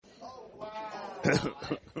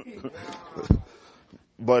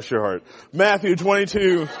Bless your heart. Matthew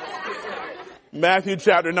 22. Matthew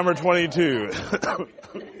chapter number 22.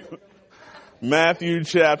 Matthew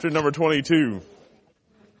chapter number 22.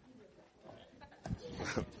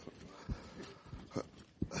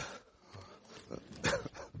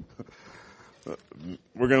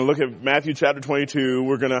 We're going to look at Matthew chapter 22.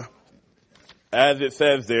 We're going to, as it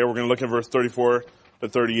says there, we're going to look at verse 34 to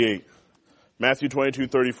 38. Matthew 22,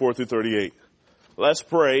 34 through 38. Let's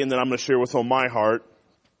pray, and then I'm going to share what's on my heart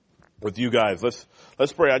with you guys. Let's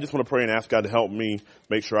pray. I just want to pray and ask God to help me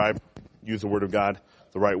make sure I use the word of God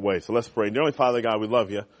the right way. So let's pray. Dear Father God, we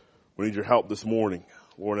love you. We need your help this morning.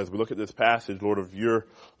 Lord, as we look at this passage, Lord, of your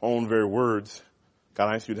own very words,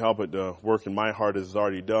 God, I ask you to help it to work in my heart as it's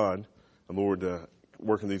already done. And Lord, to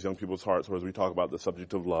work in these young people's hearts as we talk about the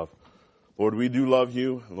subject of love. Lord, we do love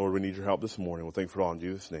you. And Lord, we need your help this morning. We'll thank you for it all in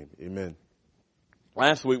Jesus' name. Amen.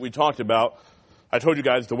 Last week we talked about, I told you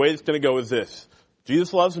guys the way it's going to go is this.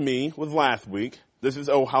 Jesus loves me was last week. This is,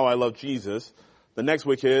 oh, how I love Jesus. The next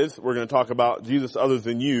week is, we're going to talk about Jesus other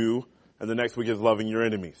than you. And the next week is loving your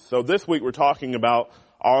enemies. So this week we're talking about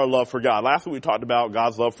our love for God. Last week we talked about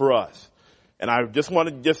God's love for us. And I just want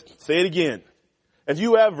to just say it again. If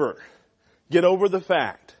you ever get over the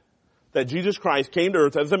fact that Jesus Christ came to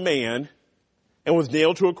earth as a man and was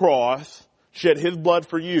nailed to a cross, shed his blood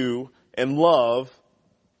for you, and love,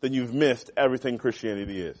 then you've missed everything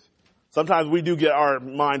Christianity is. Sometimes we do get our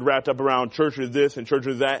mind wrapped up around church is this and church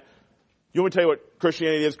is that. You want me to tell you what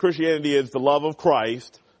Christianity is? Christianity is the love of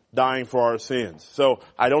Christ dying for our sins. So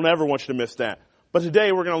I don't ever want you to miss that. But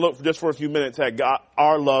today we're going to look just for a few minutes at God,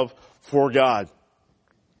 our love for God.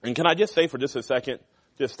 And can I just say for just a second,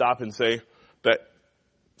 just stop and say that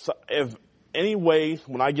if any way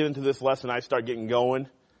when I get into this lesson I start getting going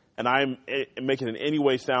and I'm making it in any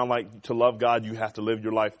way sound like to love God you have to live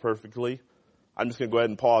your life perfectly, I'm just going to go ahead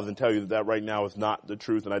and pause and tell you that right now is not the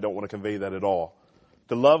truth and I don't want to convey that at all.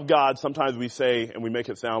 To love God, sometimes we say and we make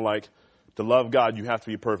it sound like to love God you have to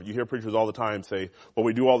be perfect. You hear preachers all the time say, well,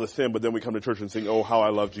 we do all the sin but then we come to church and sing, oh, how I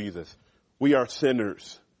love Jesus. We are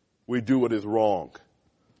sinners. We do what is wrong.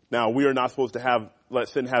 Now, we are not supposed to let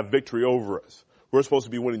sin have victory over us. We're supposed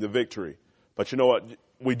to be winning the victory. But you know what?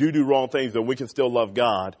 We do wrong things, and we can still love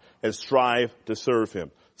God and strive to serve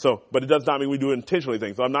him. So, but it does not mean we do intentionally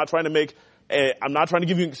things. So I'm not trying to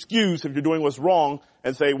give you an excuse if you're doing what's wrong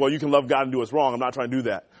and say, well, you can love God and do what's wrong. I'm not trying to do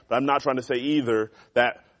that. But I'm not trying to say either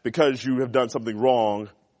that because you have done something wrong,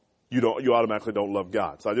 you automatically don't love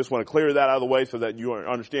God. So I just want to clear that out of the way so that you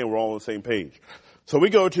understand we're all on the same page. So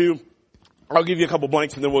I'll give you a couple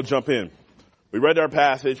blanks and then we'll jump in. We read our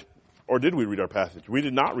passage, or did we read our passage? We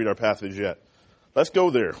did not read our passage yet. Let's go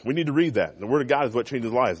there. We need to read that. The word of God is what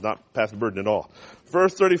changes lives, not Pastor Burden at all.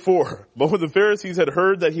 Verse 34. But when the Pharisees had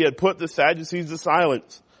heard that he had put the Sadducees to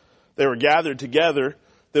silence, they were gathered together.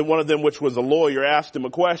 Then one of them, which was a lawyer, asked him a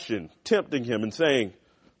question, tempting him and saying,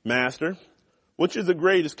 Master, which is the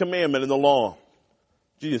greatest commandment in the law?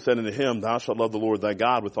 Jesus said unto him, Thou shalt love the Lord thy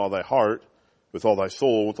God with all thy heart, with all thy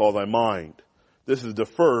soul, with all thy mind. This is the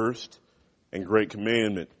first and great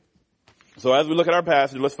commandment. So as we look at our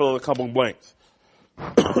passage, let's fill in a couple of blanks.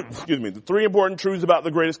 Excuse me. The three important truths about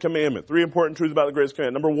the greatest commandment.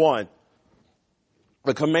 Number one,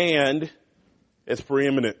 the command is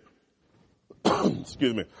preeminent.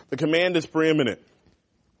 Excuse me. The command is preeminent,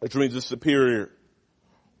 which means it's superior.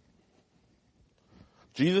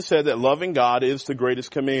 Jesus said that loving God is the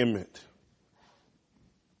greatest commandment.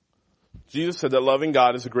 Jesus said that loving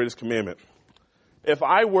God is the greatest commandment. If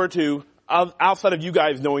I were to, outside of you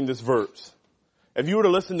guys knowing this verse, if you were to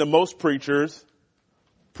listen to most preachers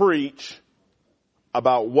preach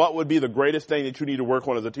about what would be the greatest thing that you need to work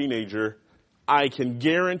on as a teenager, I can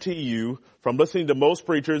guarantee you from listening to most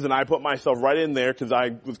preachers, and I put myself right in there because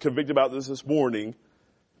I was convicted about this morning,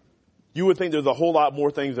 you would think there's a whole lot more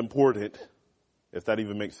things important, if that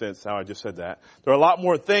even makes sense how I just said that. There are a lot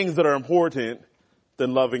more things that are important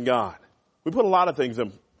than loving God. We put a lot of things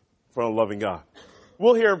in front of loving God.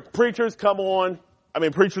 We'll hear preachers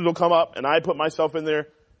preachers will come up, and I put myself in there,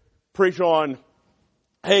 preach on,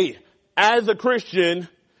 hey, as a Christian,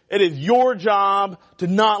 it is your job to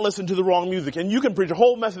not listen to the wrong music. And you can preach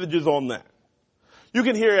whole messages on that. You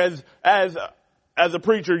can hear as a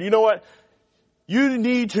preacher, you know what? You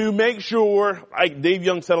need to make sure, like Dave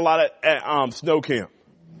Young said a lot at snow camp.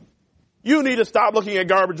 You need to stop looking at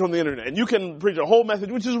garbage on the internet. And you can preach a whole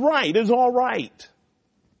message, which is right. It's all right.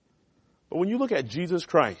 But when you look at Jesus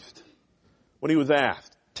Christ, when he was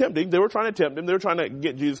asked, they were trying to tempt him. They were trying to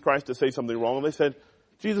get Jesus Christ to say something wrong. And they said,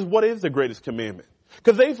 Jesus, what is the greatest commandment?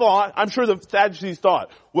 Because they thought, I'm sure the Sadducees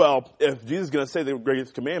thought, well, if Jesus is going to say the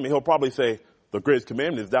greatest commandment, he'll probably say, The greatest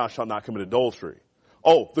commandment is thou shalt not commit adultery.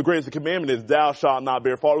 Oh, the greatest commandment is thou shalt not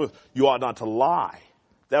bear false witness. You ought not to lie.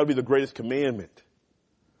 That would be the greatest commandment.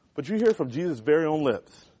 But you hear from Jesus' very own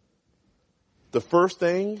lips. The first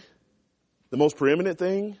thing, the most preeminent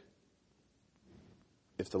thing,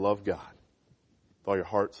 is to love God with all your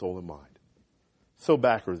heart, soul, and mind. So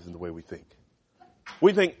backwards in the way we think.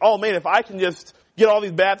 We think, oh man, if I can just get all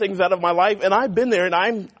these bad things out of my life, and I've been there,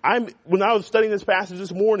 and when I was studying this passage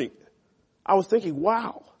this morning, I was thinking,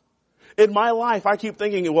 wow. In my life, I keep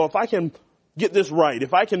thinking, well, if I can get this right,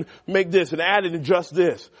 if I can make this and add and adjust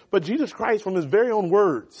this. But Jesus Christ, from his very own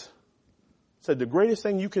words, said the greatest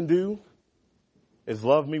thing you can do is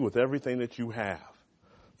love me with everything that you have.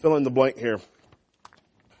 Fill in the blank here.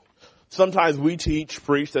 Sometimes we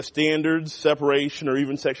preach that standards, separation, or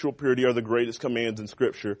even sexual purity are the greatest commands in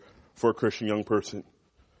Scripture for a Christian young person.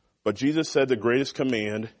 But Jesus said the greatest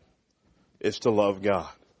command is to love God.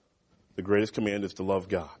 The greatest command is to love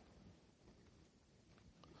God.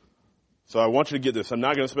 So I want you to get this. I'm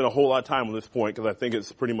not going to spend a whole lot of time on this point because I think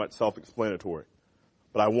it's pretty much self-explanatory.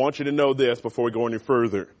 But I want you to know this before we go any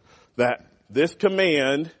further, that this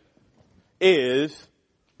command is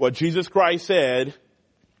what Jesus Christ said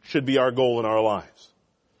should be our goal in our lives.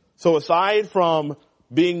 So aside from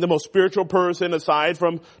being the most spiritual person, aside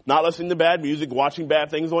from not listening to bad music, watching bad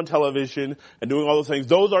things on television, and doing all those things,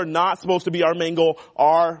 those are not supposed to be our main goal.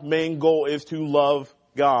 Our main goal is to love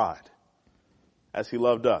God as he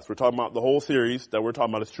loved us. We're talking about the whole series that we're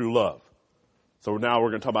talking about is true love. So now we're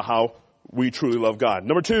going to talk about how we truly love God.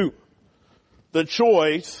 Number 2, the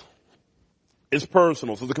choice is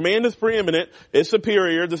personal. So the command is preeminent. It's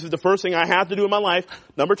superior. This is the first thing I have to do in my life.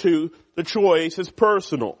 Number 2, the choice is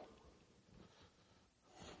personal.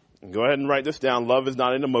 And go ahead and write this down. Love is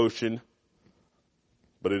not an emotion,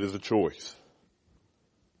 but it is a choice.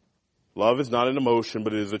 Love is not an emotion,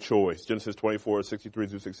 but it is a choice. Genesis 24, 63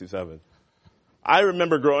 through 67. I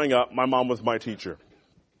remember growing up, my mom was my teacher.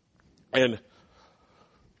 And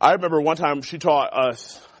I remember one time she taught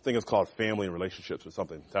us, I think it's called family and relationships or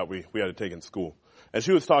something that we had to take in school. And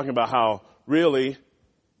she was talking about how really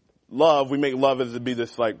love, we make love as to be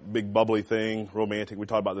this like big bubbly thing, romantic. We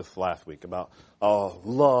talked about this last week about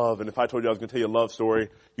love. And if I told you I was going to tell you a love story,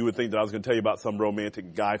 you would think that I was going to tell you about some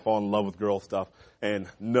romantic guy falling in love with girl stuff. And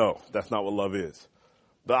no, that's not what love is.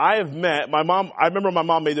 But I have met my mom. I remember my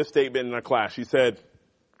mom made this statement in our class. She said,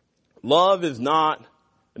 love is not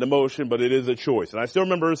an emotion, but it is a choice. And I still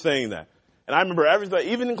remember her saying that. And I remember everybody,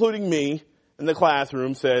 even including me in the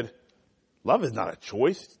classroom, said, love is not a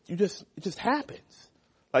choice. It just happens.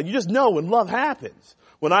 Like you just know when love happens.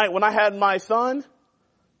 When I had my son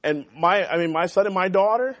and my son and my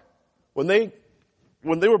daughter, when they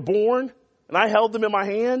were born and I held them in my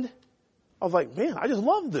hand, I was like, man, I just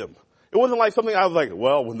loved them. It wasn't like something I was like,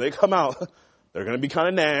 well, when they come out, they're going to be kind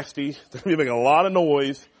of nasty. They're going to be making a lot of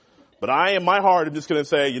noise. But I, in my heart, am just going to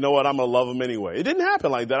say, you know what, I'm going to love them anyway. It didn't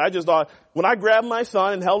happen like that. I just thought, when I grabbed my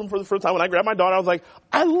son and held him for the first time, when I grabbed my daughter, I was like,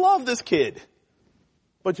 I love this kid.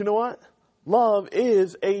 But you know what? Love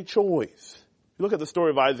is a choice. You look at the story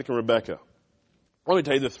of Isaac and Rebekah. Let me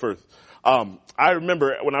tell you this first. I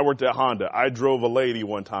remember when I worked at Honda, I drove a lady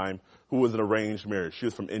one time who was an arranged marriage. She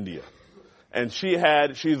was from India. And she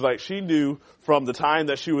knew from the time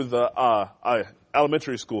that she was a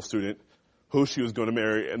elementary school student who she was going to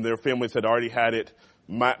marry, and their families had already had it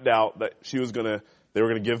mapped out that they were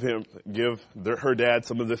going to give her dad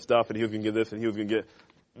some of this stuff, and he was going to give this, and he was going to get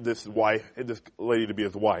this lady to be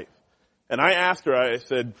his wife. And I asked her, I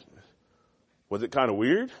said, was it kind of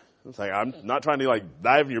weird? It's like, I'm not trying to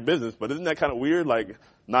dive in your business, but isn't that kind of weird? Like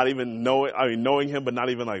not even knowing him, but not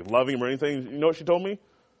even loving him or anything. You know what she told me?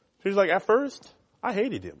 She was like, at first, I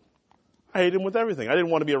hated him. I hated him with everything. I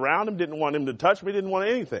didn't want to be around him, didn't want him to touch me, didn't want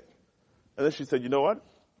anything. And then she said, you know what?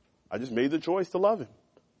 I just made the choice to love him.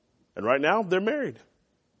 And right now, they're married.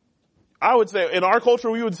 I would say, in our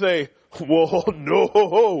culture, we would say, whoa,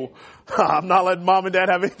 no, I'm not letting mom and dad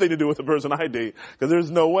have anything to do with the person I date, because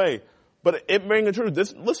there's no way. But it being the truth,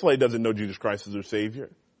 this lady doesn't know Jesus Christ as her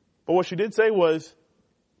Savior. But what she did say was,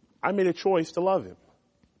 I made a choice to love him.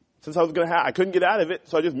 Since I couldn't get out of it,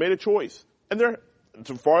 so I just made a choice. And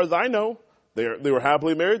as far as I know, they were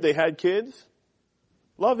happily married. They had kids.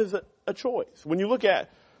 Love is a choice. When you look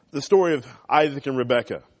at the story of Isaac and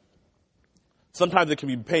Rebekah, sometimes it can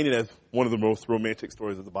be painted as one of the most romantic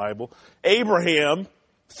stories of the Bible. Abraham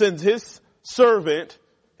sends his servant.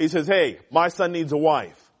 He says, hey, my son needs a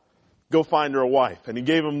wife. Go find her a wife. And he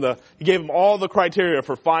gave him all the criteria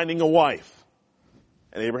for finding a wife.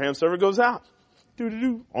 And Abraham's servant goes out.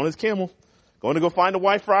 On his camel, going to go find a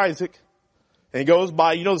wife for Isaac. And he goes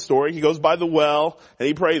by, you know the story, he goes by the well and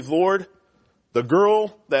he prays, Lord, The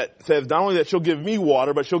girl that says not only that she'll give me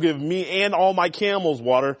water, but she'll give me and all my camels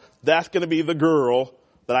water, that's going to be the girl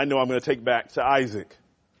that I know I'm going to take back to Isaac.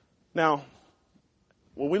 Now,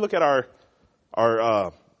 when we look at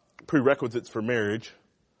our prerequisites for marriage,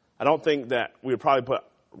 I don't think that we would probably put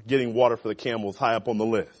getting water for the camels high up on the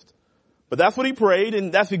list. But that's what he prayed,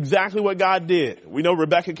 and that's exactly what God did. We know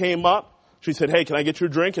Rebecca came up. She said, hey, can I get you a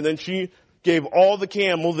drink? And then she gave all the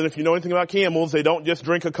camels, and if you know anything about camels, they don't just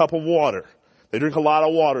drink a cup of water. They drink a lot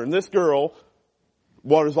of water. And this girl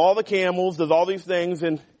waters all the camels, does all these things,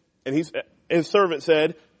 and his servant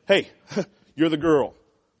said, hey, you're the girl.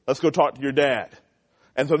 Let's go talk to your dad.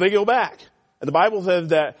 And so they go back. And the Bible says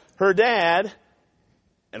that her dad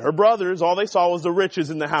and her brothers, all they saw was the riches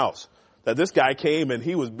in the house. That this guy came and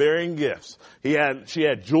he was bearing gifts. She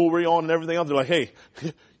had jewelry on and everything else. They're like, hey,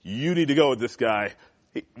 you need to go with this guy.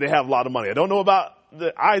 They have a lot of money. I don't know about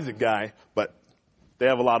the Isaac guy, but they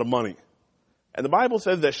have a lot of money. And the Bible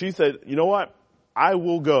says that she said, you know what? I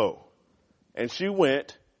will go. And she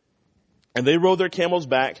went, and they rode their camels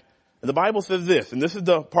back. And the Bible says this, and this is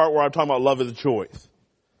the part where I'm talking about love as a choice.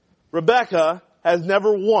 Rebecca has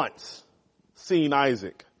never once seen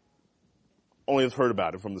Isaac, only has heard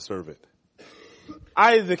about it from the servant.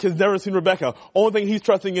 Isaac has never seen Rebecca. Only thing he's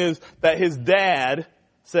trusting is that his dad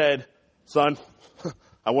said, son,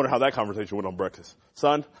 I wonder how that conversation went on breakfast.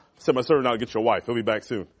 Son, send my servant out to get your wife. He'll be back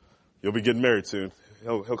soon. You'll be getting married soon.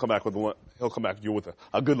 He'll come back with you with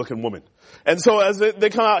a good looking woman. And so as they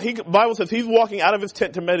come out, the Bible says he's walking out of his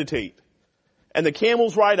tent to meditate. And the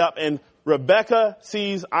camels ride up and Rebecca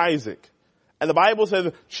sees Isaac. And the Bible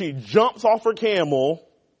says she jumps off her camel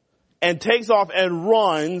and takes off and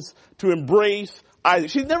runs to embrace Isaac.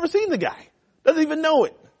 She's never seen the guy. Doesn't even know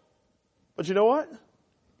it. But you know what?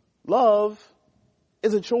 Love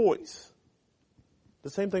is a choice. The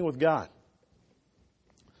same thing with God.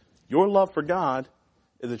 Your love for God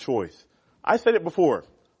is a choice. I said it before.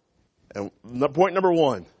 And point number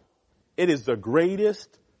one, it is the greatest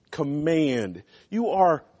command. You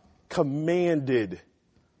are commanded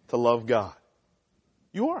to love God.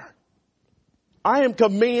 You are. I am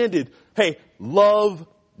commanded. Hey, love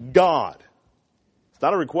God. It's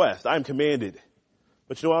not a request. I am commanded.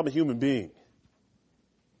 But you know, I'm a human being.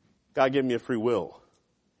 God gave me a free will.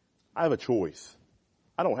 I have a choice.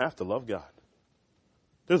 I don't have to love God.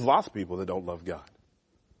 There's lots of people that don't love God.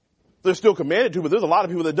 They're still commanded to, but there's a lot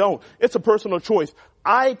of people that don't. It's a personal choice.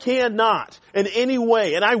 I cannot in any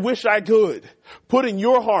way, and I wish I could, put in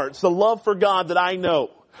your hearts the love for God that I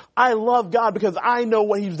know. I love God because I know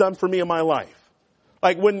what He's done for me in my life.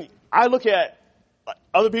 Like when I look at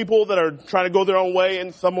other people that are trying to go their own way,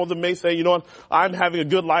 and some of them may say, you know what, I'm having a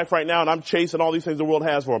good life right now and I'm chasing all these things the world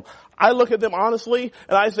has for them. I look at them honestly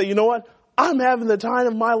and I say, you know what, I'm having the time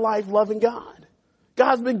of my life loving God.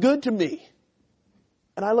 God's been good to me.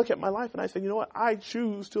 And I look at my life and I say, you know what? I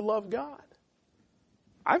choose to love God.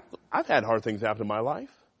 I've had hard things happen in my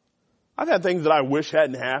life. I've had things that I wish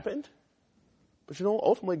hadn't happened. But you know,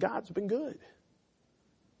 ultimately God's been good.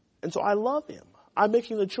 And so I love Him. I'm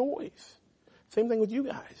making the choice. Same thing with you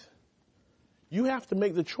guys. You have to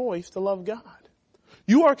make the choice to love God.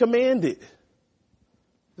 You are commanded.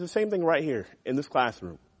 It's the same thing right here in this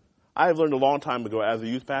classroom. I have learned a long time ago as a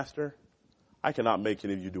youth pastor, I cannot make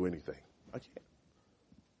any of you do anything. I can't.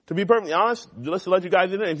 To be perfectly honest, just to let you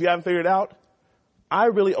guys in, if you haven't figured it out, I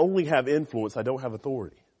really only have influence. I don't have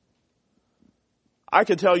authority. I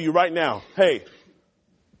could tell you right now, hey,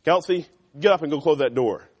 Kelsey, get up and go close that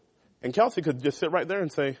door. And Kelsey could just sit right there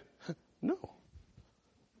and say, no.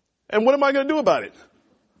 And what am I going to do about it?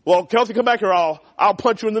 Well, Kelsey, come back here. I'll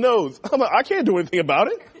punch you in the nose. I can't do anything about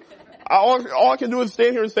it. All I can do is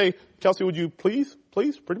stand here and say, Kelsey, would you please,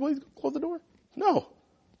 pretty please close the door? No.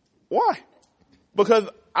 Why? Because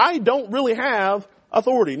I don't really have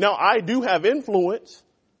authority. Now, I do have influence,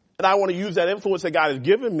 and I want to use that influence that God has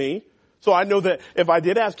given me. So I know that if I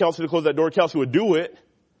did ask Kelsey to close that door, Kelsey would do it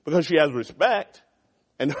because she has respect,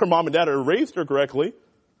 and her mom and dad have raised her correctly.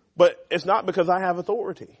 But it's not because I have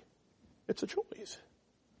authority. It's a choice.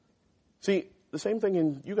 See, the same thing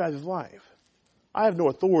in you guys' life. I have no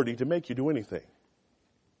authority to make you do anything.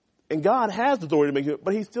 And God has authority to make you,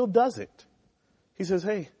 but He still doesn't. He says,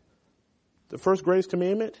 hey, the first greatest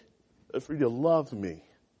commandment is for you to love me.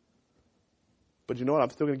 But you know what? I'm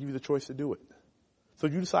still going to give you the choice to do it. So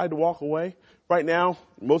if you decide to walk away, right now,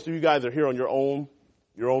 most of you guys are here on your own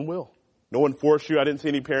will. No one forced you. I didn't see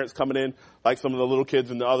any parents coming in like some of the little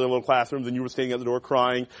kids in the other little classrooms and you were standing at the door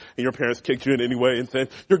crying and your parents kicked you in anyway and said,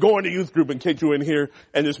 you're going to youth group and kicked you in here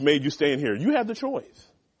and just made you stay in here. You have the choice.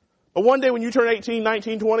 But one day when you turn 18,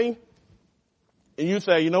 19, 20 and you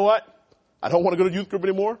say, you know what? I don't want to go to youth group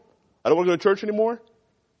anymore. I don't want to go to church anymore.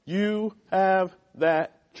 You have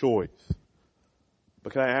that choice.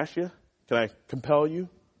 But can I ask you? Can I compel you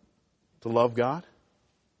to love God?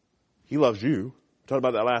 He loves you. We talked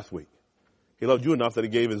about that last week. He loved you enough that he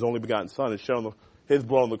gave his only begotten son and shed his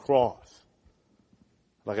blood on the cross.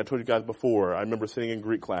 Like I told you guys before, I remember sitting in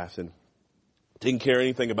Greek class and didn't care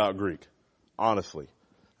anything about Greek, honestly,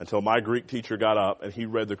 until my Greek teacher got up and he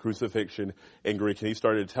read the crucifixion in Greek and he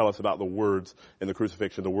started to tell us about the words in the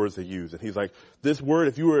crucifixion, the words they use. And he's like, this word,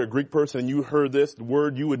 if you were a Greek person and you heard this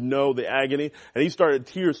word, you would know the agony. And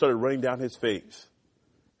tears started running down his face.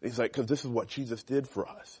 And he's like, because this is what Jesus did for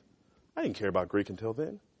us. I didn't care about Greek until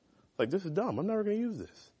then. Like, this is dumb. I'm never going to use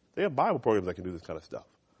this. They have Bible programs that can do this kind of stuff.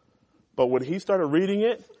 But when he started reading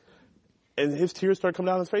it and his tears started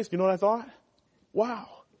coming down his face, you know what I thought? Wow,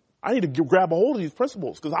 I need to grab a hold of these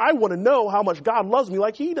principles because I want to know how much God loves me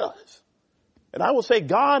like he does. And I will say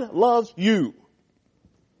God loves you.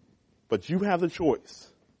 But you have the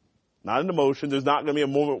choice. Not an emotion. There's not going to be a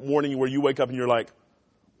morning where you wake up and you're like,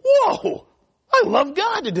 whoa, I love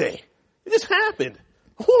God today. It just happened.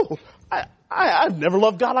 Whoa, I've never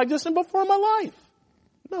loved God like this before in my life.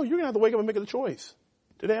 No, you're going to have to wake up and make a choice.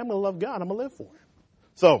 Today I'm going to love God. I'm going to live for him.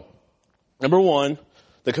 So, number one,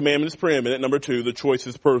 the commandment is preeminent. Number two, the choice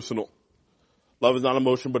is personal. Love is not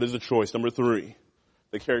emotion, but is a choice. Number three,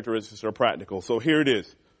 the characteristics are practical. So here it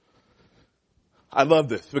is. I love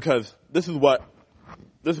this because this is where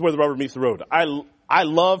the rubber meets the road. I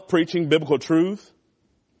love preaching biblical truth,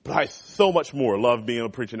 but I so much more love being able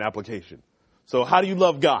to preach an application. So how do you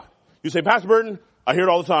love God? You say, Pastor Burton, I hear it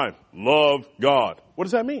all the time. Love God. What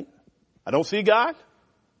does that mean? I don't see God.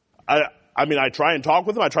 I mean, I try and talk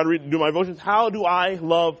with him. I try to do my devotions. How do I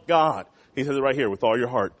love God? He says it right here, with all your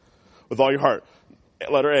heart. With all your heart.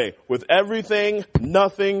 Letter A, with everything,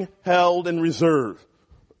 nothing held in reserve.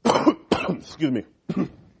 Excuse me.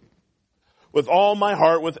 With all my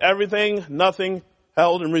heart, with everything, nothing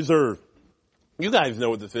held in reserve. You guys know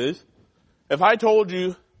what this is. If I told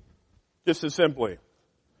you, just as simply,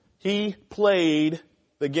 he played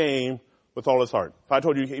the game with all his heart. If I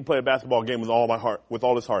told you he played a basketball game with all my heart, with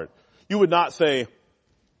all his heart, you would not say,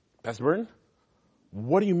 Pastor Burton,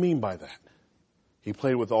 what do you mean by that? He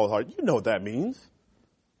played with all his heart. You know what that means.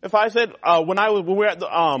 If I said, when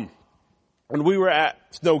we were at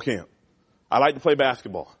snow camp, I like to play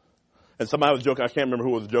basketball. And somebody was joking, I can't remember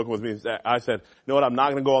who was joking with me. I said, you know what, I'm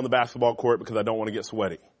not going to go on the basketball court because I don't want to get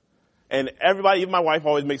sweaty. And everybody, even my wife,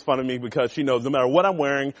 always makes fun of me because she knows no matter what I'm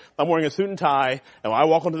wearing a suit and tie, and when I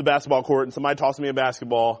walk onto the basketball court and somebody tosses me a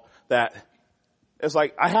basketball, that it's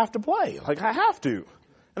like, I have to play. Like, I have to.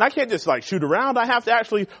 And I can't just like shoot around. I have to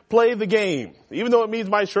actually play the game. Even though it means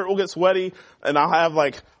my shirt will get sweaty and I'll have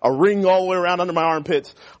like a ring all the way around under my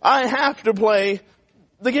armpits, I have to play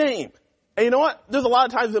the game. And you know what? There's a lot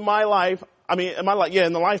of times in my life, in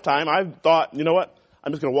the lifetime, I've thought, you know what?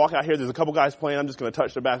 I'm just going to walk out here. There's a couple guys playing. I'm just going to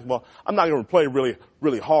touch the basketball. I'm not going to play really,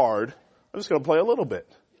 really hard. I'm just going to play a little bit.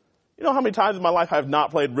 You know how many times in my life I have not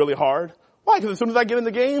played really hard? Why? Because as soon as I get in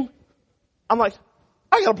the game, I'm like,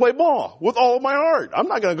 I got to play ball with all of my heart. I'm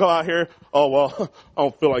not going to go out here, oh, well, I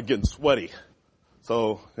don't feel like getting sweaty.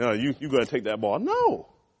 So, you go ahead and take that ball. No.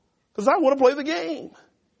 Because I want to play the game.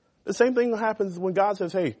 The same thing happens when God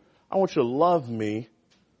says, hey, I want you to love me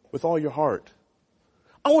with all your heart.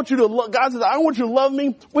 God says, I want you to love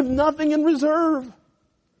me with nothing in reserve.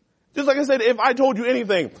 Just like I said, if I told you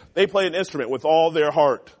anything, they play an instrument with all their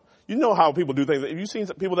heart. You know how people do things. If you've seen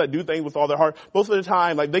people that do things with all their heart, most of the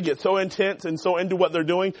time, like they get so intense and so into what they're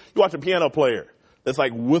doing. You watch a piano player that's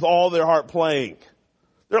like with all their heart playing.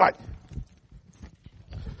 They're like,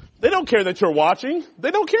 they don't care that you're watching.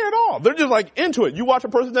 They don't care at all. They're just like into it. You watch a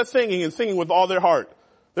person that's singing and singing with all their heart.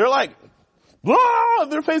 They're like, blah,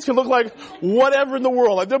 their face can look like whatever in the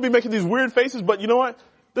world. Like they'll be making these weird faces, but you know what?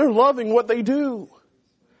 They're loving what they do.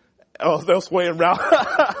 Oh, they'll sway around.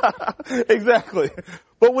 Exactly.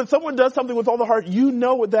 But when someone does something with all the heart, you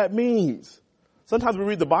know what that means. Sometimes we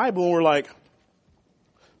read the Bible and we're like,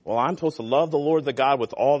 well, I'm supposed to love the Lord the God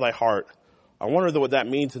with all thy heart. I wonder what that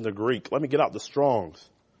means in the Greek. Let me get out the Strongs.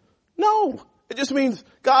 No, it just means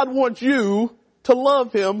God wants you to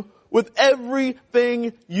love him with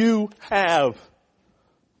everything you have.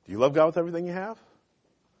 Do you love God with everything you have?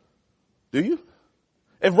 Do you?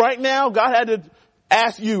 If right now God had to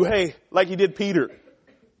ask you, hey, like he did Peter,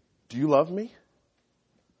 do you love me?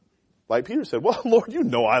 Like Peter said, well, Lord, you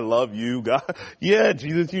know I love you, God. Yeah,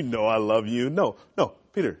 Jesus, you know I love you. No,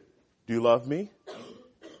 Peter, do you love me?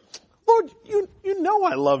 Lord, you know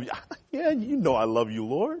I love you. Yeah, you know I love you,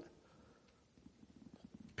 Lord.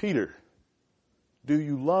 Peter, do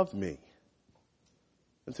you love me?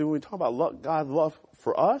 And see, when we talk about God's love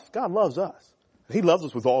for us, God loves us. He loves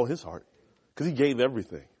us with all his heart because he gave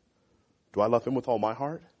everything. Do I love him with all my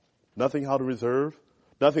heart? Nothing held in reserve.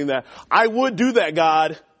 Nothing that I would do that,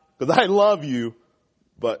 God, because I love you,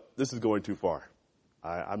 but this is going too far.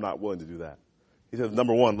 I'm not willing to do that. He says,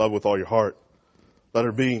 number one, love with all your heart. Let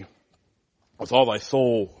her be with all thy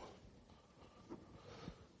soul,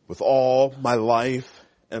 with all my life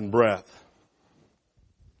and breath.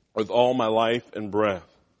 With all my life and breath.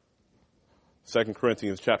 2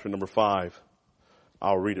 Corinthians chapter number 5.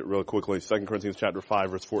 I'll read it real quickly. 2 Corinthians chapter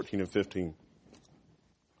 5, verse 14 and 15. It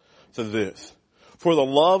says this, for the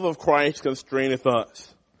love of Christ constraineth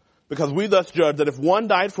us, because we thus judge that if one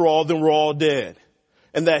died for all, then we're all dead.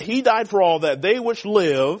 And that he died for all, that they which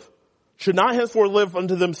live should not henceforth live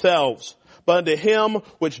unto themselves, but unto him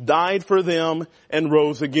which died for them and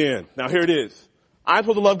rose again. Now here it is. I'm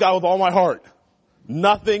supposed to love God with all my heart.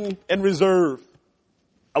 Nothing in reserve.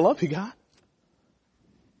 I love you, God.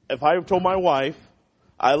 If I told my wife,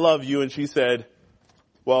 I love you, and she said,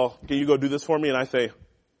 well, can you go do this for me? And I say,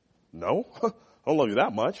 no, I don't love you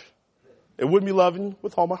that much. It wouldn't be loving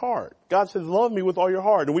with all my heart. God says, love me with all your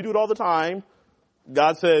heart. And we do it all the time.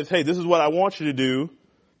 God says, hey, this is what I want you to do.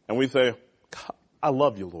 And we say, I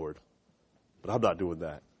love you, Lord. But I'm not doing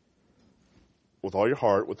that. With all your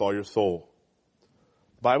heart, with all your soul.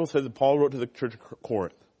 The Bible says that Paul wrote to the church of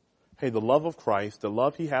Corinth, hey, the love of Christ, the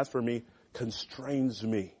love he has for me constrains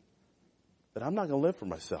me. That I'm not going to live for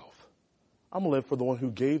myself. I'm going to live for the one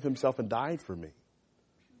who gave himself and died for me.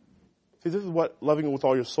 See, this is what loving with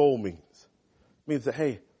all your soul means. It means that,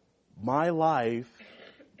 hey, my life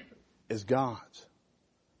is God's.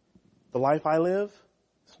 The life I live,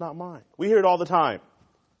 it's not mine. We hear it all the time.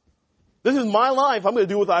 This is my life. I'm going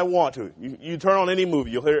to do what I want to. You turn on any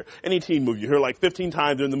movie, you'll hear any teen movie, you hear like 15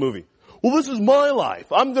 times during the movie. Well, this is my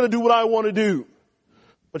life. I'm going to do what I want to do.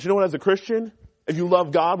 But you know what, as a Christian, if you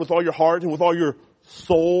love God with all your heart and with all your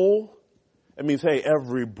soul, it means, hey,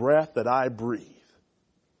 every breath that I breathe,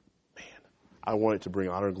 man, I want it to bring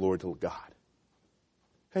honor and glory to God.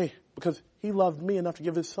 Hey, because he loved me enough to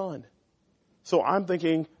give his son. So I'm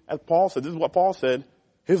thinking, as Paul said, this is what Paul said,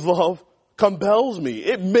 his love compels me.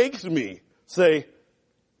 It makes me say,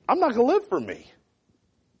 I'm not going to live for me.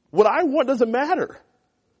 What I want doesn't matter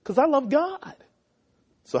because I love God.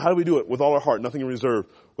 So how do we do it? With all our heart, nothing in reserve.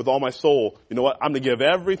 With all my soul, you know what? I'm going to give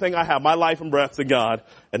everything I have, my life and breath to God.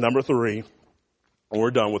 And number 3, and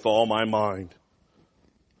we're done, with all my mind.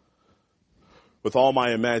 With all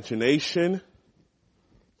my imagination,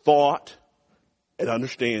 thought, and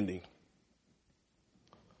understanding.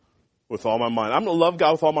 With all my mind. I'm going to love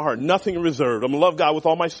God with all my heart, nothing in reserve. I'm going to love God with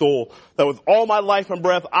all my soul. That with all my life and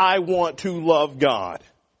breath, I want to love God.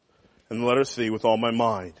 And let her see, with all my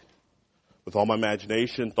mind. With all my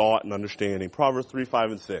imagination, thought, and understanding. Proverbs 3, 5,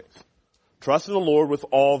 and 6. Trust in the Lord with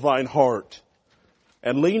all thine heart,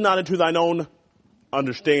 and lean not into thine own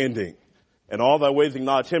understanding. In all thy ways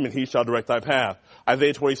acknowledge him, and he shall direct thy path.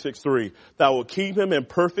 Isaiah 26, 3. Thou wilt keep him in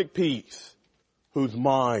perfect peace, whose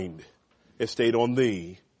mind is stayed on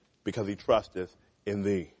thee, because he trusteth in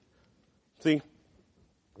thee. See,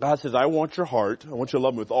 God says, I want your heart. I want you to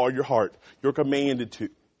love me with all your heart. You're commanded to.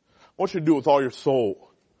 I want you to do it with all your soul.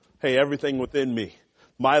 Hey, everything within me.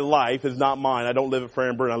 My life is not mine. I don't live it for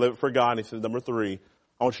Amber, I live it for God. And he says, number 3,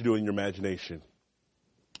 I want you to do it in your imagination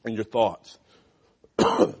and your thoughts.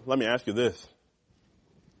 Let me ask you this.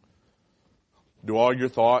 Do all your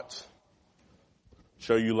thoughts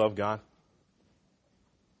show you love God?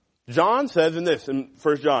 John says in this, in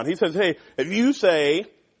 1 John, he says, hey, if you say,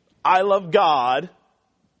 I love God,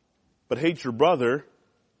 but hate your brother,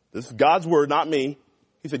 this is God's word, not me.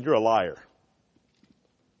 He said, you're a liar.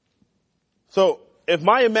 So if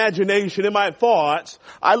my imagination and my thoughts,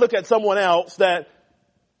 I look at someone else that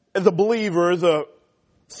is a believer, is a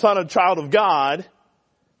son or child of God,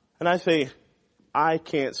 and I say, I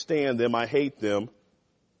can't stand them, I hate them.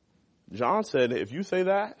 John said, if you say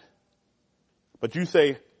that, but you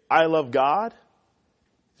say, I love God,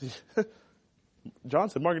 John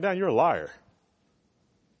said, mark it down, you're a liar.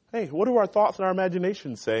 Hey, what do our thoughts and our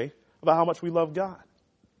imaginations say about how much we love God?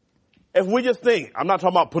 If we just think, I'm not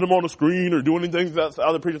talking about put them on the screen or doing anything that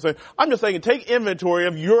other preachers say. I'm just saying take inventory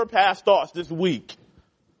of your past thoughts this week.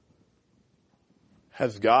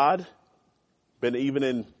 Has God been even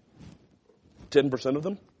in 10% of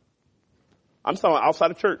them? I'm talking about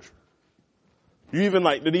outside of church. Did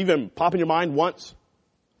it even pop in your mind once?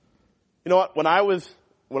 You know what?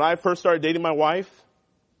 When I first started dating my wife,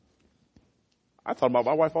 I thought about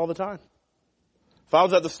my wife all the time. If I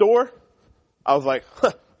was at the store, I was like,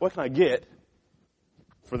 what can I get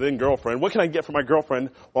for the girlfriend. What can I get for my girlfriend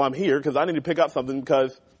while I'm here? Because I need to pick up something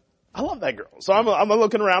because I love that girl. So I'm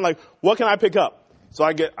looking around like, what can I pick up? So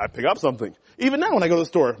I pick up something. Even now when I go to the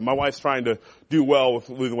store, my wife's trying to do well with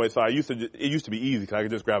losing weight. So it used to be easy because I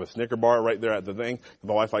could just grab a Snicker bar right there at the thing. If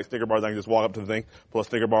my wife likes Snicker bars, I can just walk up to the thing, pull a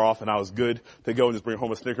Snicker bar off, and I was good to go and just bring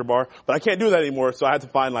home a Snicker bar. But I can't do that anymore, so I had to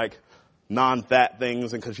find like non-fat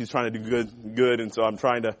things, and because she's trying to do good, and so I'm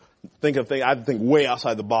trying to think of things. I have to think way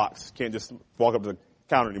outside the box. Can't just walk up to the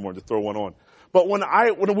counter anymore and just throw one on. But when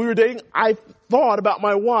we were dating, I thought about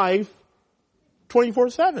my wife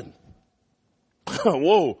 24/7.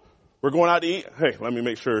 Whoa, we're going out to eat. Hey, let me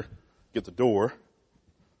make sure, get the door.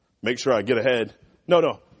 Make sure I get ahead.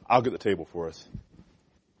 No, I'll get the table for us.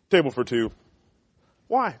 Table for two.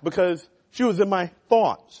 Why? Because she was in my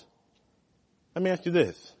thoughts. Let me ask you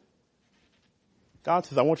this. God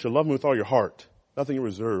says, I want you to love me with all your heart, nothing in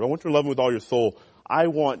reserve. I want you to love me with all your soul. I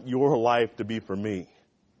want your life to be for me.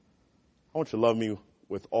 I want you to love me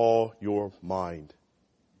with all your mind.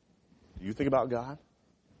 Do you think about God?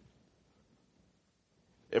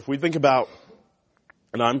 If we think about,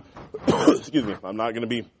 and I'm not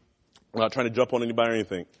trying to jump on anybody or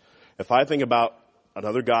anything. If I think about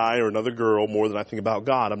another guy or another girl more than I think about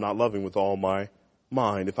God, I'm not loving with all my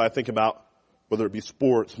mind. If I think about whether it be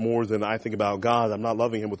sports more than I think about God, I'm not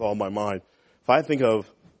loving him with all my mind. If I think of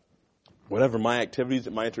whatever my activities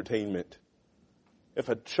and my entertainment, if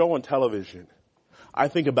a show on television, I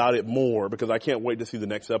think about it more because I can't wait to see the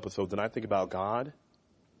next episode than I think about God,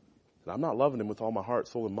 and I'm not loving him with all my heart,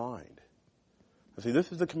 soul, and mind. And see,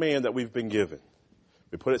 this is the command that we've been given.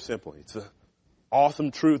 We put it simply. It's an awesome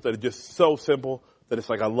truth that is just so simple that it's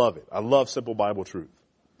like I love it. I love simple Bible truth.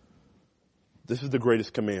 This is the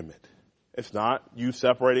greatest commandment. It's not you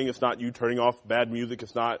separating. It's not you turning off bad music.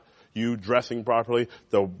 It's not you dressing properly.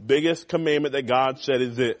 The biggest commandment that God said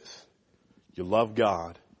is this. You love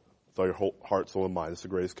God with all your whole heart, soul, and mind. It's the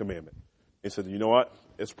greatest commandment. He said, you know what?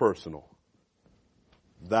 It's personal.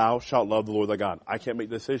 Thou shalt love the Lord thy God. I can't make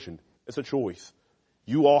the decision. It's a choice.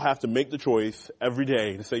 You all have to make the choice every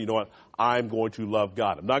day to say, you know what? I'm going to love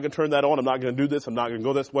God. I'm not going to turn that on. I'm not going to do this. I'm not going to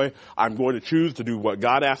go this way. I'm going to choose to do what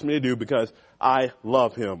God asked me to do because I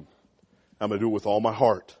love him. I'm going to do it with all my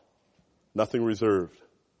heart. Nothing reserved.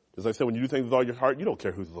 As I said, when you do things with all your heart, you don't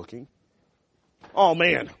care who's looking. Oh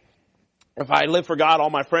man. If I live for God, all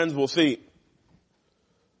my friends will see. It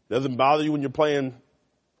doesn't bother you when you're playing,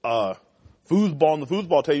 foosball on the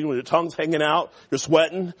foosball table when your tongue's hanging out, you're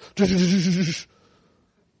sweating.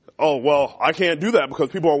 Oh, well, I can't do that because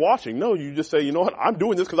people are watching. No, you just say, you know what? I'm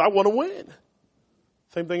doing this because I want to win.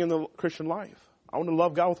 Same thing in the Christian life. I want to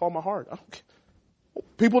love God with all my heart.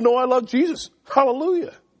 People know I love Jesus.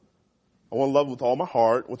 Hallelujah. I want to love him with all my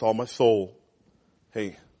heart, with all my soul.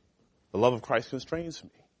 Hey, the love of Christ constrains me.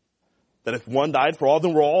 That if one died for all,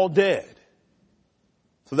 then we're all dead.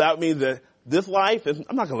 So that means that this life,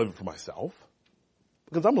 I'm not going to live it for myself.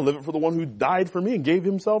 Because I'm going to live it for the one who died for me and gave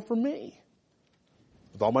himself for me.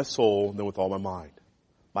 With all my soul, and then with all my mind,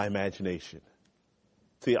 my imagination.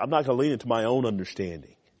 See, I'm not going to lean into my own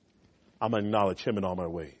understanding. I'm going to acknowledge him in all my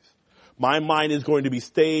ways. My mind is going to be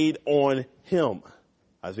stayed on him.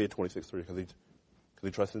 Isaiah 26:3, because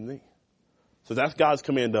he trusts in me. So that's God's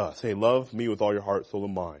command to us. Hey, love me with all your heart, soul,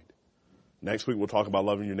 and mind. Next week we'll talk about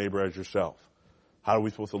loving your neighbor as yourself. How are we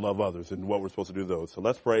supposed to love others and what we're supposed to do those. So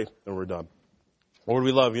let's pray and we're done. Lord,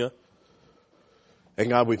 we love you. And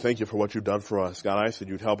God, we thank you for what you've done for us. God, I ask that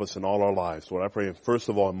you'd help us in all our lives. Lord, I pray first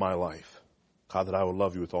of all in my life, God, that I would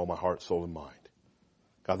love you with all my heart, soul, and mind.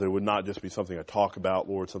 God, that it would not just be something I talk about,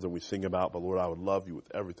 Lord, something we sing about, but Lord, I would love you with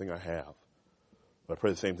everything I have. But I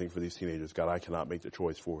pray the same thing for these teenagers. God, I cannot make the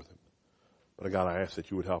choice for them. But God, I ask that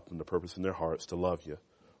you would help them to purpose in their hearts to love you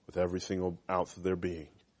with every single ounce of their being.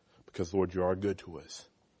 Because, Lord, you are good to us.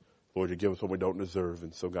 Lord, you give us what we don't deserve.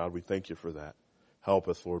 And so, God, we thank you for that. Help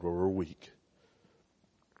us, Lord, where we're weak.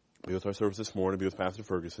 Be with our service this morning. Be with Pastor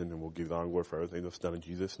Ferguson. And we'll give you the honor and glory for everything that's done in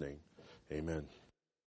Jesus' name. Amen.